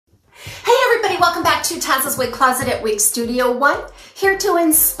back to TAZS Wig Closet at Wig Studio One, here to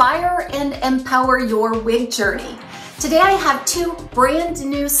inspire and empower your wig journey. Today I have two brand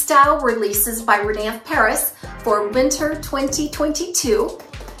new style releases by Rene of Paris for winter 2022.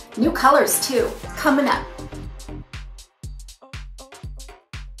 New colors too, coming up.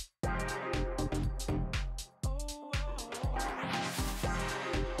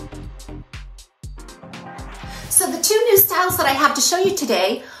 So the two new styles that I have to show you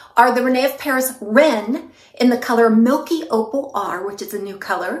today are the Rene of Paris WREN in the color Milky Opal R, which is a new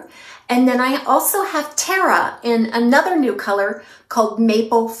color. And then I also have Tara in another new color called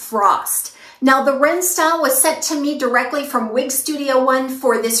Maple Frost. Now the WREN style was sent to me directly from Wig Studio One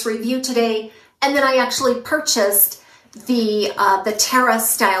for this review today. And then I actually purchased the Tara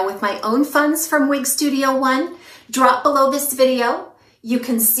style with my own funds from Wig Studio One. Drop below this video. You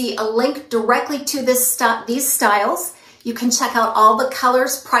can see a link directly to these styles. You can check out all the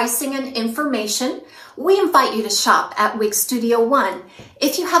colors, pricing, and information. We invite you to shop at Wig Studio One.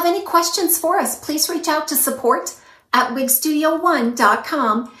 If you have any questions for us, please reach out to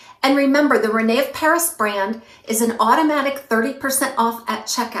support@wigstudio1.com. And remember, the Rene of Paris brand is an automatic 30% off at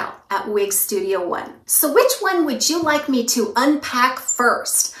checkout at Wig Studio One. So which one would you like me to unpack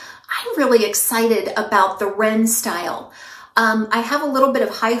first? I'm really excited about the WREN style. I have a little bit of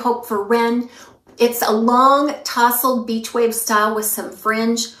high hope for WREN. It's a long tousled beach wave style with some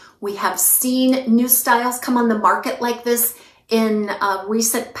fringe. We have seen new styles come on the market like this in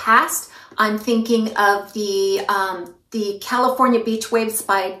recent past. I'm thinking of the California beach waves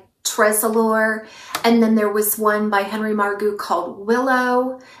by Tresilor, and then there was one by Henry Margaux called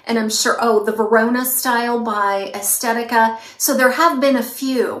Willow, and I'm sure, the Verona style by Estetica. So there have been a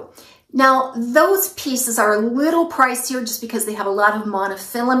few. Now, those pieces are a little pricier just because they have a lot of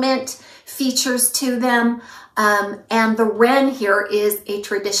monofilament features to them. And the WREN here is a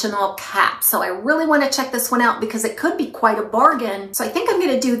traditional cap. So I really want to check this one out because it could be quite a bargain. So I think I'm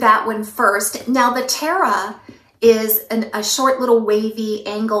going to do that one first. Now the Tara is a short little wavy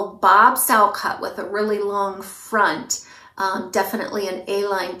angled bob style cut with a really long front. Definitely an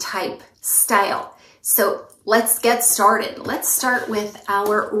A-line type style. So let's get started. Let's start with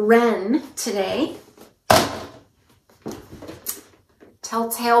our WREN today.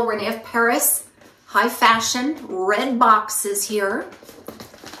 Telltale Rene of Paris, high fashion, red boxes here.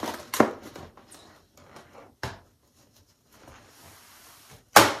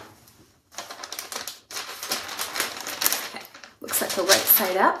 Okay, looks like the right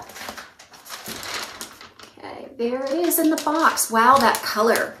side up. Okay, there it is in the box. Wow, that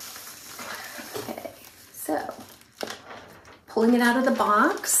color. Okay, so pulling it out of the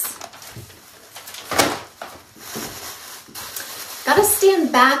box. Got to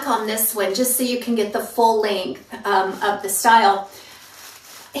stand back on this one just so you can get the full length of the style.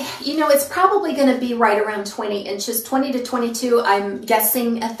 You know, it's probably going to be right around 20 inches, 20 to 22, I'm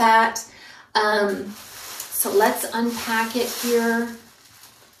guessing at that. So let's unpack it here.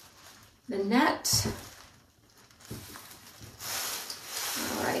 The net.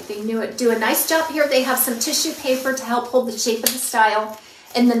 All right, they do a nice job here. They have some tissue paper to help hold the shape of the style.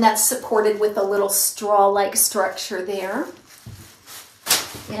 And then that's supported with a little straw-like structure there.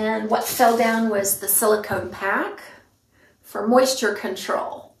 And what fell down was the silicone pack for moisture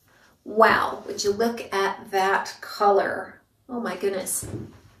control. Wow, would you look at that color? Oh my goodness.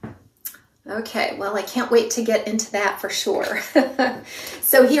 Okay, well, I can't wait to get into that for sure.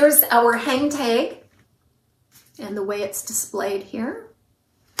 So here's our hang tag and the way it's displayed here.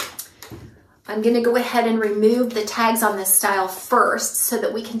 I'm going to go ahead and remove the tags on this style first so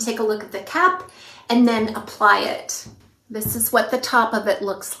that we can take a look at the cap and then apply it. This is what the top of it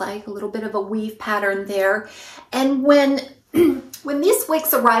looks like, a little bit of a weave pattern there. And when these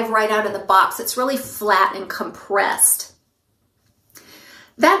wigs arrive right out of the box, it's really flat and compressed.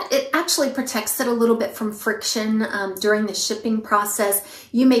 That it actually protects it a little bit from friction during the shipping process.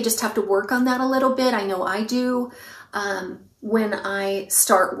 You may just have to work on that a little bit. I know I do when I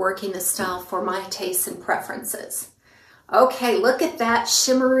start working the style for my tastes and preferences. Okay, look at that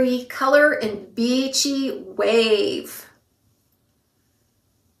shimmery color and beachy wave.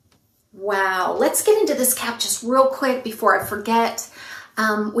 Wow, let's get into this cap just real quick before I forget.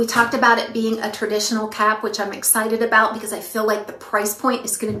 We talked about it being a traditional cap, which I'm excited about because I feel like the price point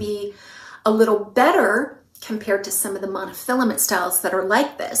is going to be a little better compared to some of the monofilament styles that are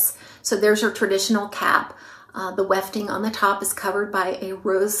like this. So there's your traditional cap. The wefting on the top is covered by a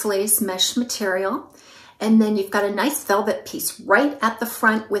rose lace mesh material. And then you've got a nice velvet piece right at the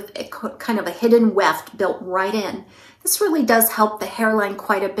front with a kind of a hidden weft built right in. This really does help the hairline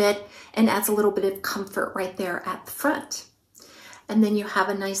quite a bit and adds a little bit of comfort right there at the front. And then you have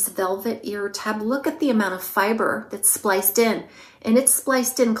a nice velvet ear tab. Look at the amount of fiber that's spliced in. And it's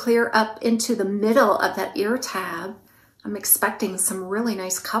spliced in clear up into the middle of that ear tab. I'm expecting some really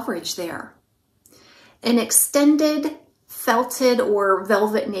nice coverage there. An extended felted or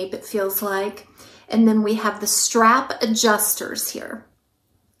velvet nape, it feels like. And then we have the strap adjusters here,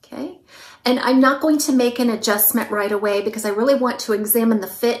 okay? And I'm not going to make an adjustment right away because I really want to examine the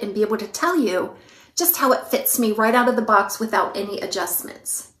fit and be able to tell you just how it fits me right out of the box without any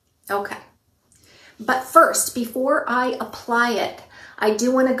adjustments. Okay. But first, before I apply it, I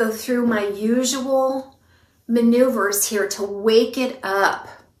do want to go through my usual maneuvers here to wake it up.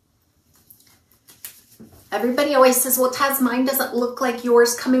 Everybody always says, well, Taz, mine doesn't look like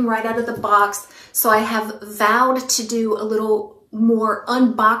yours coming right out of the box. So I have vowed to do a little more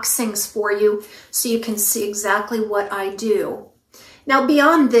unboxings for you so you can see exactly what I do. Now,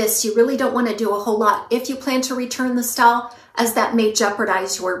 beyond this, you really don't want to do a whole lot if you plan to return the style, as that may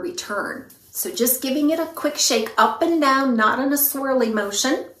jeopardize your return. So just giving it a quick shake up and down, not in a swirly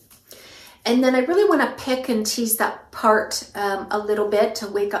motion. And then I really want to pick and tease that part a little bit to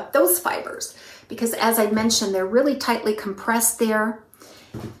wake up those fibers, because as I mentioned, they're really tightly compressed there.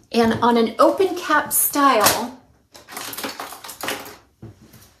 And on an open cap style,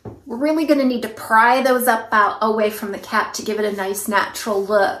 we're really going to need to pry those up away from the cap to give it a nice natural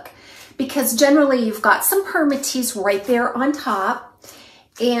look, because generally you've got some PERMATEASE right there on top.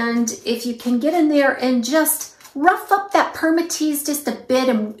 And if you can get in there and just rough up that PERMATEASE just a bit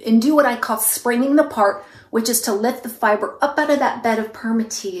and do what I call springing the part, which is to lift the fiber up out of that bed of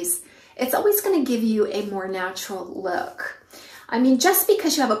PERMATEASE, it's always going to give you a more natural look. I mean, just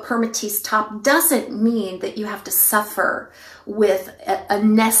because you have a PERMATEASE top doesn't mean that you have to suffer with a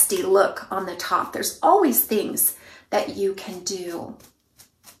nesty look on the top. There's always things that you can do.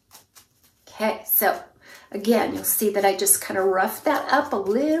 Okay, so again, you'll see that I just kind of roughed that up a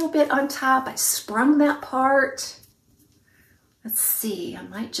little bit on top. I sprung that part. Let's see, I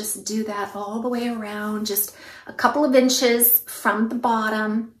might just do that all the way around, just a couple of inches from the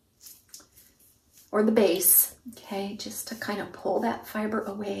bottom or the base, okay, just to kind of pull that fiber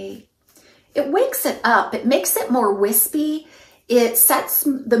away. It wakes it up, it makes it more wispy, it sets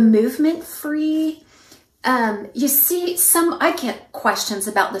the movement free. You see, I get questions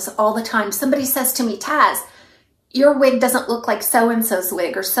about this all the time. Somebody says to me, Taz, your wig doesn't look like so-and-so's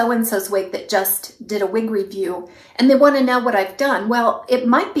wig or so-and-so's wig that just did a wig review, and they want to know what I've done. Well, it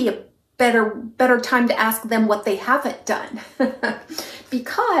might be a better time to ask them what they haven't done.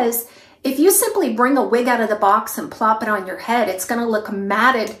 Because if you simply bring a wig out of the box and plop it on your head, it's going to look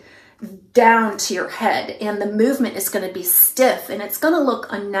matted down to your head, and the movement is going to be stiff, and it's going to look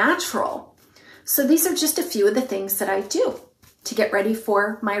unnatural. So these are just a few of the things that I do to get ready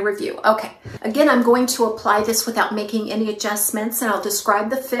for my review. Okay, again, I'm going to apply this without making any adjustments, and I'll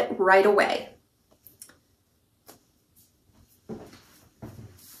describe the fit right away.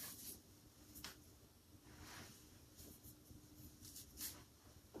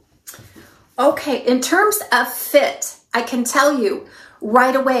 Okay, in terms of fit, I can tell you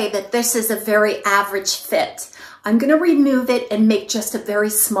right away that this is a very average fit. I'm going to remove it and make just a very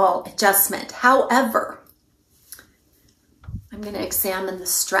small adjustment. However, I'm going to examine the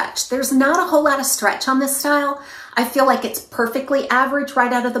stretch. There's not a whole lot of stretch on this style. I feel like it's perfectly average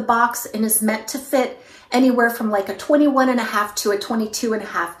right out of the box and is meant to fit anywhere from like a 21.5 to a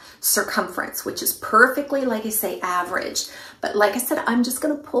 22.5 circumference, which is perfectly, like I say, average. But like I said, I'm just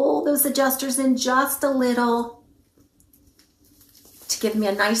going to pull those adjusters in just a little to give me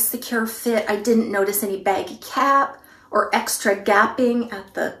a nice secure fit. I didn't notice any baggy cap or extra gapping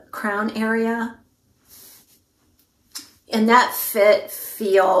at the crown area. And that fit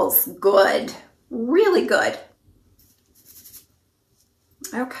feels good, really good.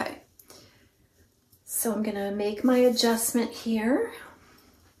 Okay. So I'm gonna make my adjustment here.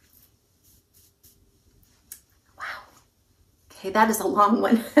 Wow. Okay, that is a long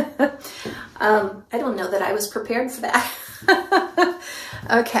one. I don't know that I was prepared for that.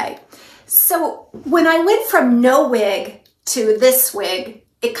 Okay, so when I went from no wig to this wig,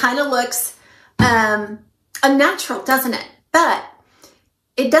 it kind of looks unnatural, doesn't it? But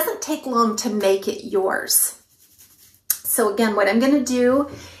it doesn't take long to make it yours. So again, what I'm gonna do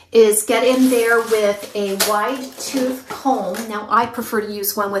is get in there with a wide tooth comb. Now I prefer to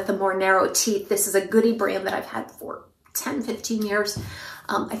use one with a more narrow teeth. This is a Goody brand that I've had for 10, 15 years.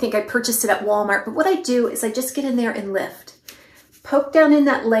 I think I purchased it at Walmart, but what I do is I just get in there and lift. Poke down in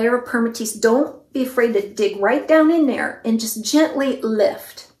that layer of PERMATEASE. Don't be afraid to dig right down in there and just gently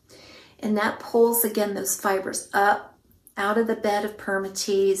lift. And that pulls, again, those fibers up out of the bed of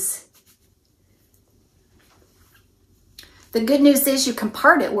PERMATEASE. The good news is you can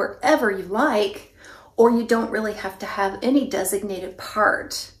part it wherever you like, or you don't really have to have any designated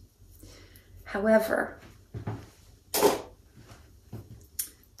part. However,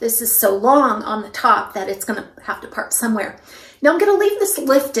 this is so long on the top that it's gonna have to part somewhere. Now I'm gonna leave this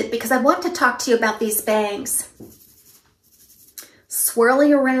lifted because I want to talk to you about these bangs.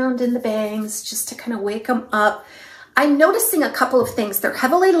 Swirling around in the bangs just to kind of wake them up. I'm noticing a couple of things. They're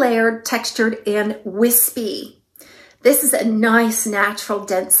heavily layered, textured, and wispy. This is a nice natural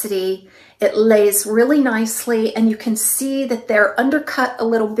density. It lays really nicely, and you can see that they're undercut a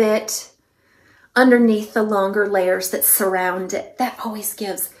little bit underneath the longer layers that surround it. That always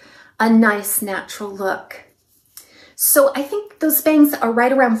gives a nice natural look. So I think those bangs are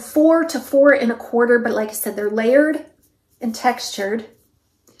right around 4 to 4 1/4, but like I said, they're layered and textured.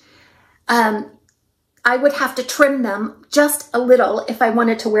 I would have to trim them just a little if I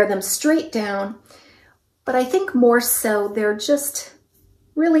wanted to wear them straight down, but I think more so they're just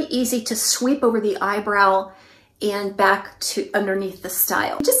really easy to sweep over the eyebrow and back to underneath the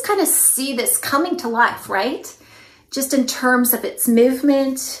style. Just kind of see this coming to life, right? Just in terms of its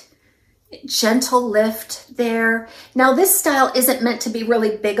movement, gentle lift there. Now this style isn't meant to be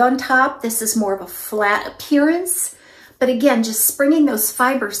really big on top. This is more of a flat appearance, but again, just springing those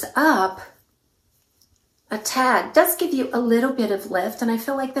fibers up a tad does give you a little bit of lift, and I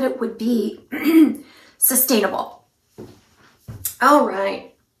feel like that it would be sustainable. All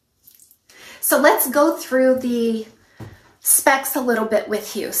right. So let's go through the specs a little bit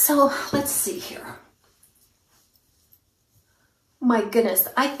with you. So let's see here. My goodness,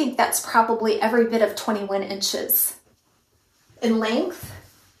 I think that's probably every bit of 21 inches in length.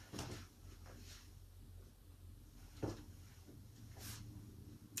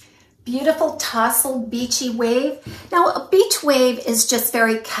 Beautiful tassel beachy wave. Now a beach wave is just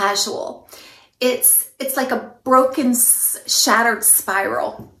very casual. It's like a broken, shattered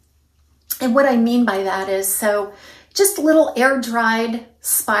spiral. And what I mean by that is, so just little air dried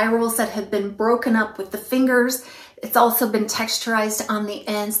spirals that have been broken up with the fingers. It's also been texturized on the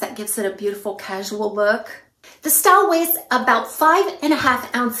ends. That gives it a beautiful casual look. The style weighs about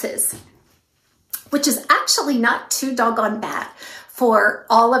 5.5 ounces, which is actually not too doggone bad for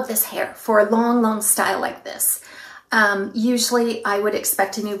all of this hair, for a long, long style like this. Usually I would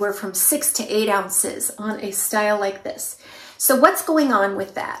expect anywhere from 6 to 8 ounces on a style like this. So what's going on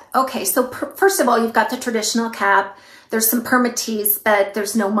with that? Okay, so first of all, you've got the traditional cap. There's some PERMATEASE, but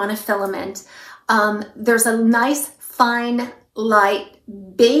there's no monofilament. There's a nice, fine, light,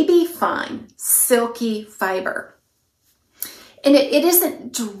 baby fine, silky fiber. And it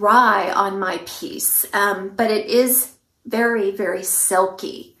isn't dry on my piece, but it is very, very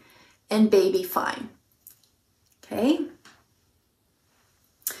silky and baby fine. Okay.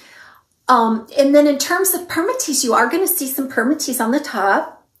 And then in terms of PERMATEASE, you are going to see some PERMATEASE on the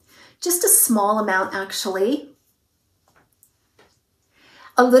top, just a small amount actually.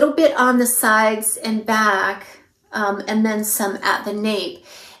 A little bit on the sides and back, and then some at the nape.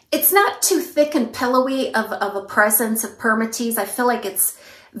 It's not too thick and pillowy of a presence of PERMATEASE. I feel like it's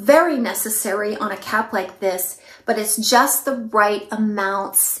very necessary on a cap like this, but it's just the right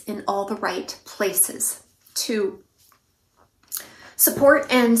amounts in all the right places to support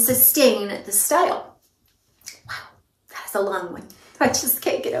and sustain the style. Wow, that's a long one. I just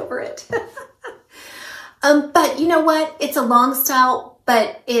can't get over it. But you know what? It's a long style,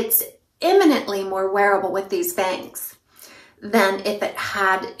 but it's eminently more wearable with these bangs than if it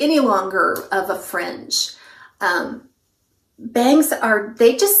had any longer of a fringe. Bangs are,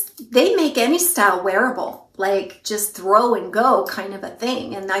 they make any style wearable, like just throw and go kind of a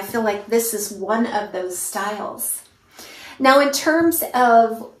thing. And I feel like this is one of those styles. Now, in terms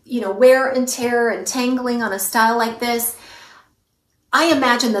of, wear and tear and tangling on a style like this, I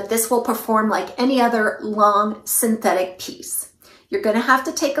imagine that this will perform like any other long synthetic piece. You're going to have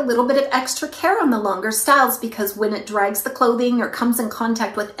to take a little bit of extra care on the longer styles because when it drags the clothing or comes in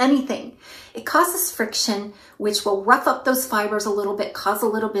contact with anything, it causes friction, which will rough up those fibers a little bit, cause a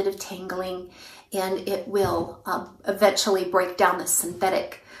little bit of tangling, and it will eventually break down the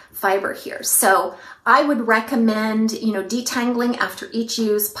synthetic fiber here. So I would recommend, detangling after each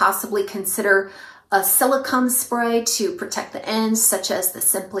use. Possibly consider a silicone spray to protect the ends, such as the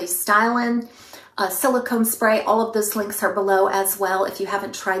Simply Stylin' silicone spray. All of those links are below as well if you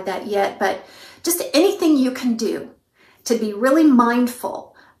haven't tried that yet. But just anything you can do to be really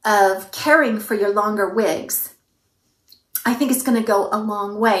mindful of caring for your longer wigs, I think it's going to go a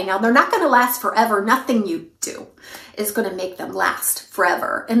long way. Now, they're not going to last forever. Nothing you do is going to make them last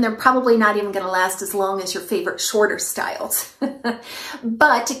forever. And they're probably not even going to last as long as your favorite shorter styles.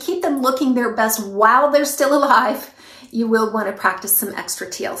 But to keep them looking their best while they're still alive, you will want to practice some extra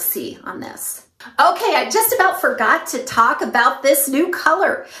TLC on this. Okay, I just about forgot to talk about this new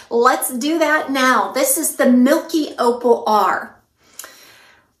color. Let's do that now. This is the Milky Opal R.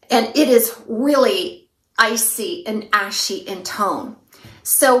 And it is really icy and ashy in tone.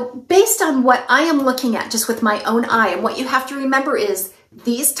 So based on what I am looking at just with my own eye, and what you have to remember is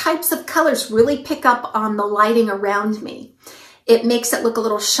these types of colors really pick up on the lighting around me. It makes it look a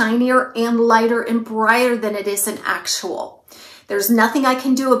little shinier and lighter and brighter than it is in actual. There's nothing I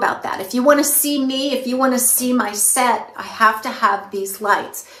can do about that. If you want to see me, if you want to see my set, I have to have these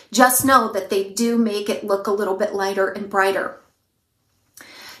lights. Just know that they do make it look a little bit lighter and brighter.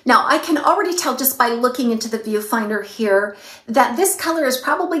 Now, I can already tell just by looking into the viewfinder here that this color is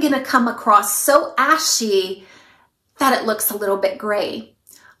probably going to come across so ashy that it looks a little bit gray.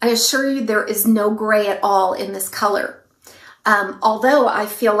 I assure you there is no gray at all in this color. Although I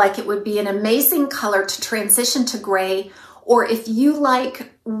feel like it would be an amazing color to transition to gray, or if you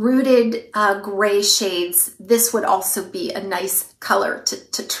like rooted gray shades, this would also be a nice color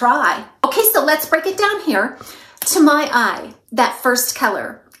to try. Okay, so let's break it down here. To my eye, that first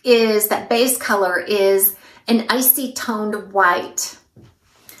color is, that base color is an icy toned white.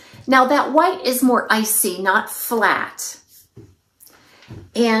 Now that white is more icy, not flat.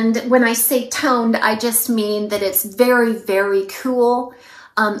 And when I say toned, I just mean that it's very, very cool.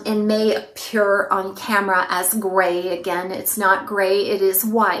 And may appear on camera as gray. Again, it's not gray, it is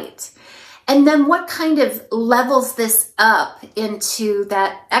white. And then what kind of levels this up into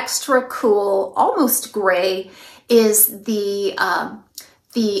that extra cool, almost gray, is the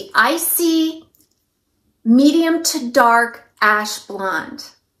icy medium to dark ash blonde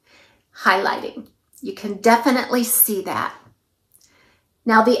highlighting. You can definitely see that.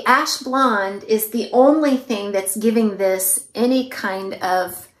 Now the ash blonde is the only thing that's giving this any kind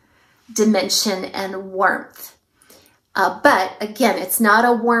of dimension and warmth. But again, it's not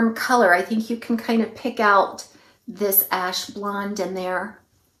a warm color. I think you can kind of pick out this ash blonde in there.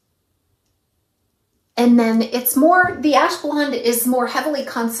 And then it's more, the ash blonde is more heavily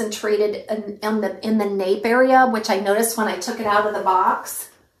concentrated in the nape area, which I noticed when I took it out of the box.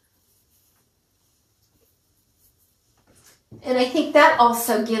 And I think that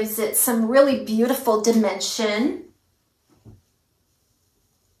also gives it some really beautiful dimension.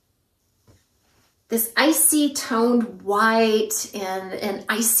 This icy toned white and an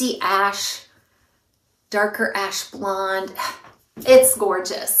icy ash, darker ash blonde. It's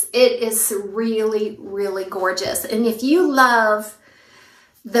gorgeous. It is really, really gorgeous. And if you love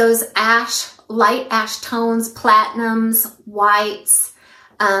those ash, light ash tones, platinums, whites,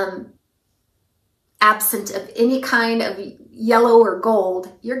 absent of any kind of yellow or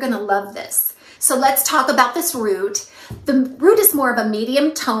gold, you're going to love this. So let's talk about this root. The root is more of a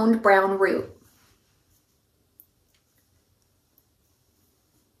medium toned brown root.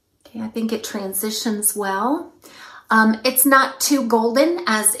 Okay, I think it transitions well. It's not too golden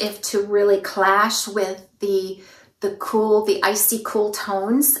as if to really clash with the icy cool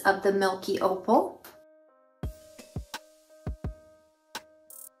tones of the Milky Opal.